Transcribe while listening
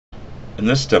In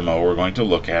this demo, we're going to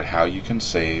look at how you can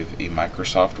save a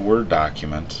Microsoft Word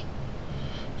document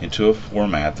into a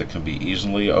format that can be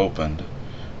easily opened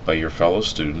by your fellow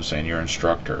students and your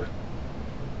instructor.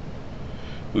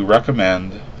 We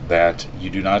recommend that you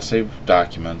do not save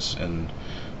documents in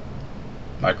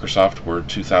Microsoft Word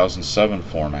 2007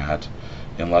 format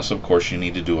unless, of course, you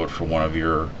need to do it for one of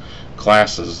your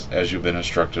classes as you've been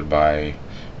instructed by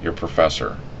your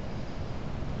professor.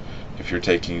 If you're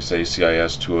taking, say,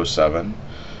 CIS 207,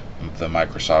 the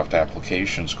Microsoft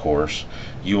Applications course,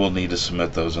 you will need to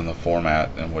submit those in the format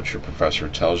in which your professor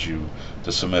tells you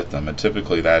to submit them, and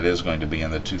typically that is going to be in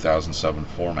the 2007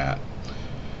 format.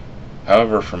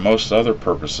 However, for most other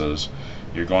purposes,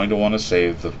 you're going to want to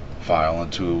save the file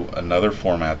into another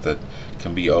format that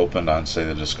can be opened on, say,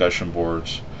 the discussion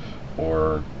boards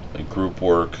or a group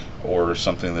work or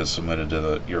something that's submitted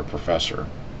to your professor.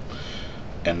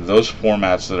 And those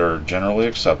formats that are generally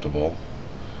acceptable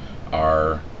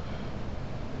are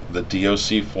the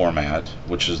DOC format,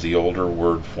 which is the older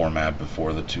Word format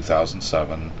before the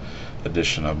 2007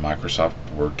 edition of Microsoft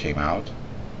Word came out.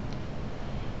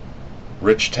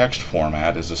 Rich text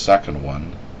format is the second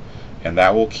one, and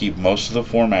that will keep most of the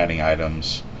formatting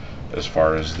items as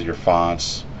far as your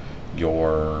fonts,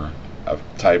 your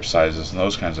type sizes, and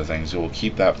those kinds of things. It will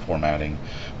keep that formatting,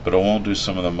 but it won't do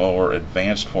some of the more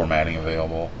advanced formatting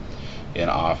available in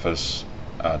Office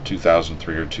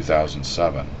 2003 or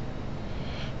 2007.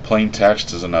 Plain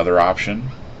text is another option,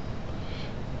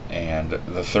 and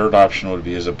the third option would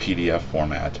be as a PDF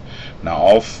format. Now,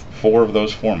 all four of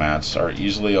those formats are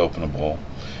easily openable,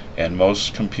 and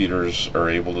most computers are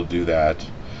able to do that.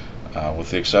 With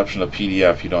the exception of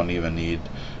PDF, you don't even need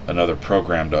another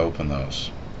program to open those,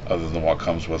 other than what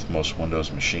comes with most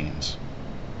Windows machines.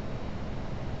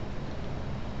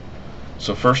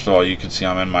 So first of all, you can see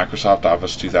I'm in Microsoft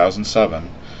Office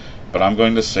 2007, but I'm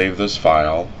going to save this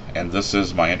file, and this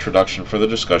is my introduction for the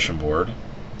discussion board.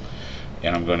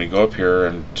 And I'm going to go up here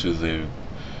and to the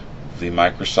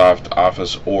Microsoft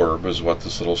Office orb is what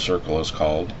this little circle is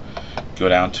called. Go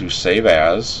down to Save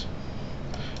As,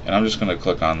 and I'm just going to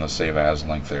click on the Save As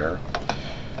link there.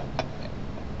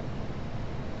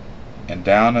 And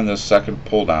down in this second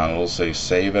pull down, it'll say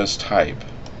Save As Type.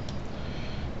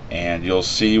 And you'll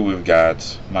see we've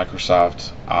got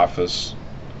Microsoft Office,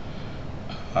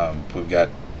 we've got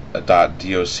a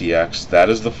 .docx. That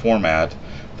is the format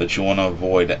that you want to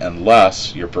avoid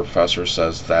unless your professor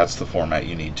says that's the format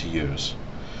you need to use.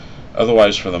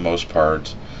 Otherwise, for the most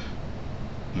part,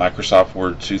 Microsoft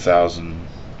Word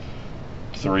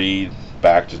 2003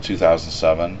 back to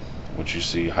 2007, which you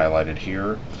see highlighted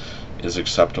here, is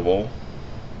acceptable,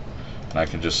 and I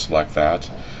can just select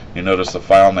that. You notice the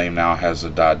file name now has a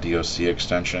 .doc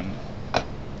extension.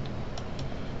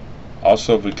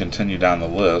 Also, if we continue down the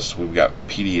list, we've got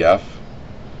PDF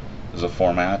as a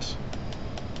format.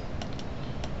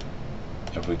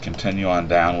 If we continue on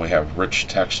down, we have rich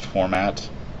text format,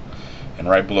 and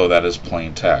right below that is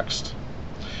plain text.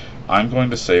 I'm going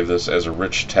to save this as a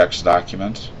rich text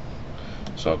document,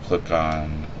 so I'll click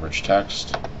on rich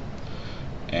text,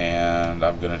 and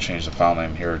I'm going to change the file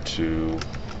name here to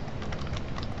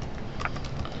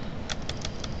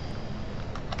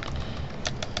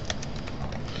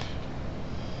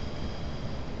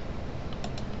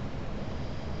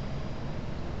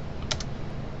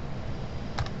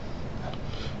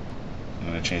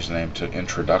change the name to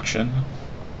Introduction,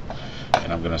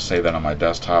 and I'm going to save that on my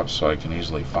desktop so I can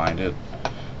easily find it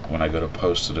when I go to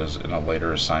post it as in a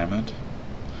later assignment,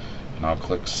 and I'll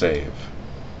click Save.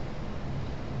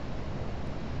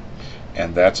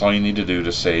 And that's all you need to do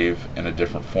to save in a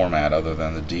different format other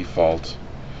than the default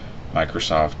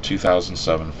Microsoft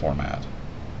 2007 format.